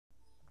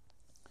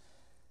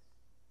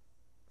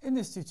In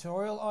this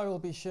tutorial, I will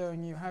be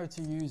showing you how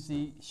to use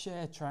the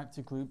Share Track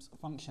to Groups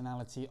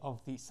functionality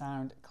of the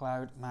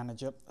SoundCloud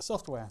Manager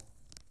software.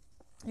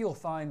 You'll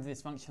find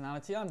this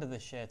functionality under the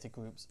Share to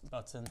Groups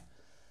button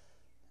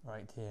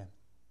right here.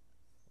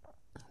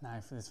 Now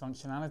for this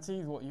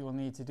functionality, what you will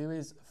need to do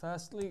is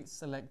firstly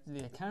select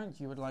the account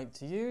you would like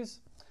to use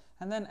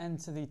and then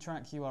enter the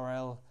track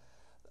URL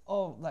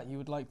that you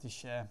would like to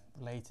share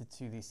related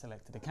to the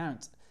selected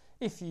account.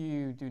 If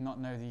you do not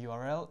know the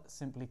URL,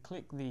 simply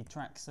click the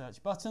track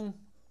search button.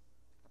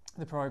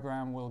 The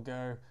program will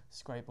go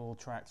scrape all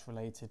tracks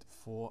related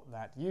for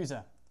that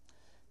user.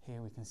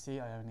 Here we can see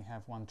I only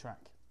have one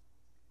track.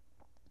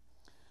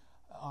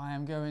 I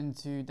am going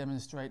to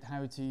demonstrate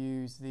how to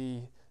use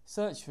the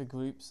search for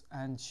groups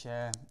and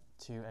share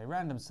to a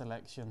random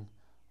selection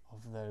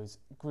of those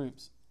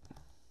groups.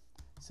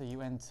 So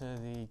you enter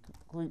the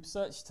group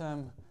search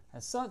term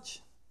as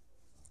such.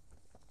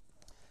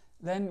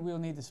 Then we'll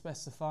need to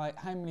specify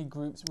how many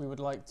groups we would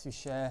like to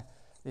share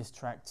this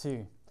track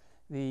to.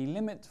 The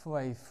limit for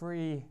a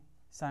free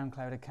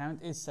SoundCloud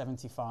account is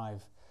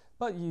 75,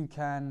 but you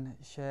can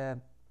share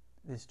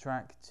this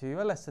track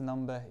to a lesser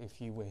number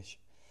if you wish.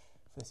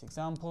 For this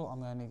example,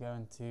 I'm only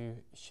going to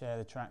share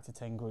the track to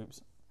 10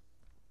 groups.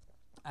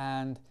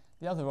 And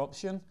the other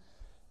option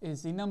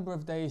is the number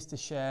of days to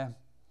share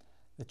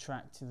the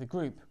track to the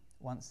group.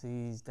 Once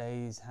these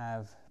days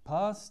have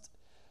passed,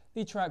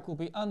 the track will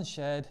be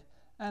unshared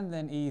and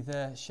then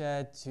either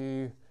shared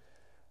to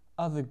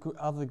other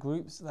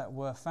groups that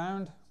were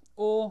found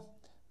or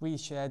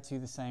reshared to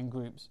the same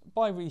groups.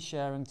 By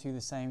resharing to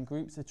the same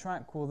groups, the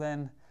track will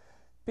then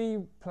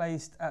be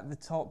placed at the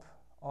top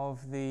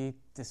of the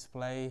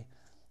display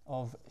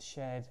of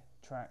shared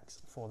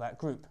tracks for that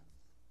group.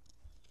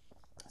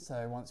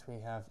 So once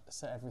we have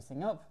set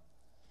everything up,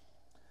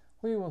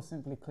 we will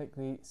simply click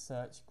the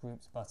Search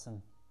Groups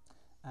button.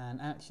 An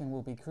action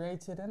will be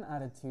created and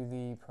added to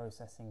the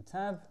Processing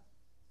tab.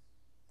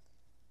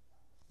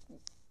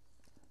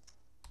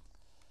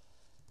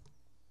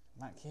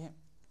 Back here,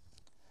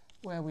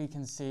 where we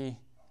can see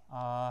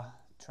our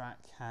track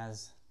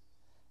has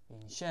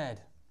been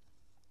shared.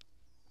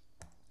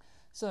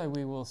 So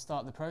we will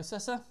start the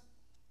processor,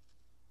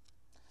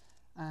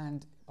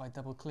 and by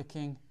double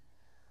clicking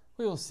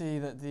we will see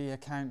that the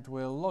account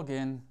will log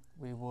in.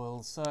 We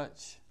will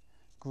search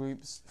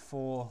groups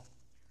for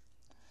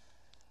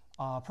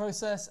our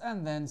process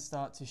and then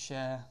start to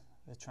share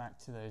the track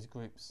to those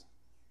groups.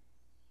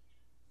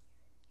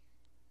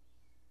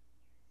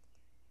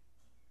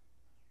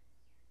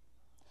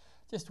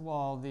 Just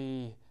while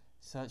the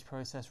search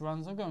process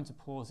runs, I'm going to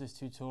pause this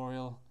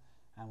tutorial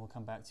and we'll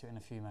come back to it in a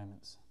few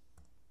moments.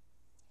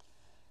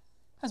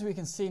 As we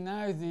can see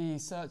now, the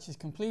search is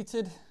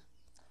completed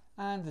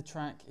and the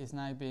track is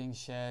now being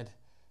shared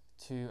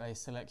to a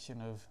selection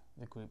of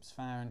the groups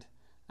found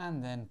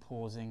and then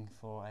pausing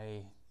for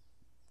a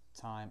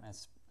time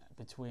as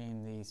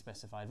between the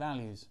specified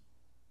values.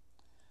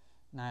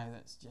 Now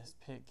let's just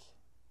pick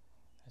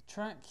a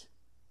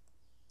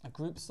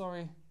group,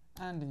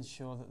 and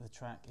ensure that the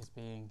track is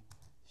being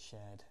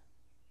shared.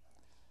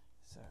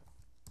 So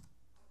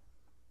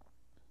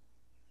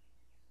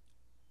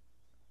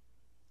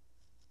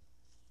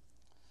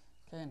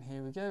okay, and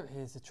here we go.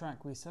 Here's the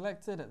track we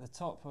selected at the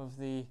top of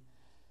the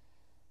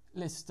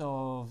list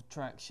of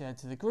tracks shared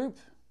to the group.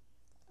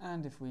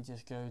 And if we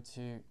just go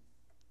to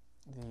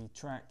the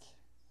track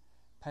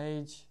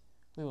page,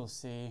 we will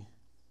see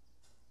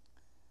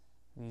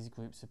these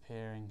groups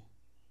appearing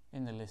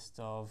in the list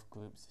of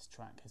groups this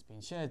track has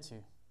been shared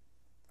to.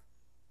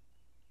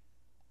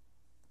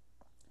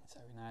 So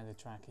now the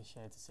track is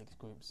shared to 6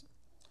 groups.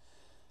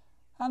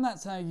 And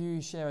that's how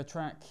you share a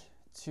track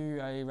to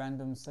a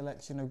random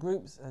selection of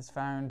groups as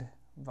found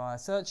via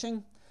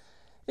searching.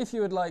 If you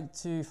would like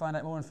to find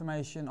out more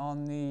information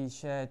on the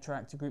Share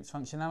Track to Groups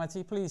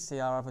functionality, please see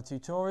our other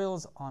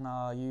tutorials on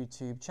our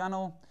YouTube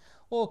channel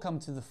or come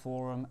to the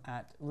forum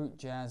at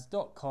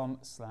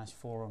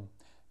rootjazz.com/forum.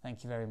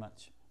 Thank you very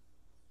much.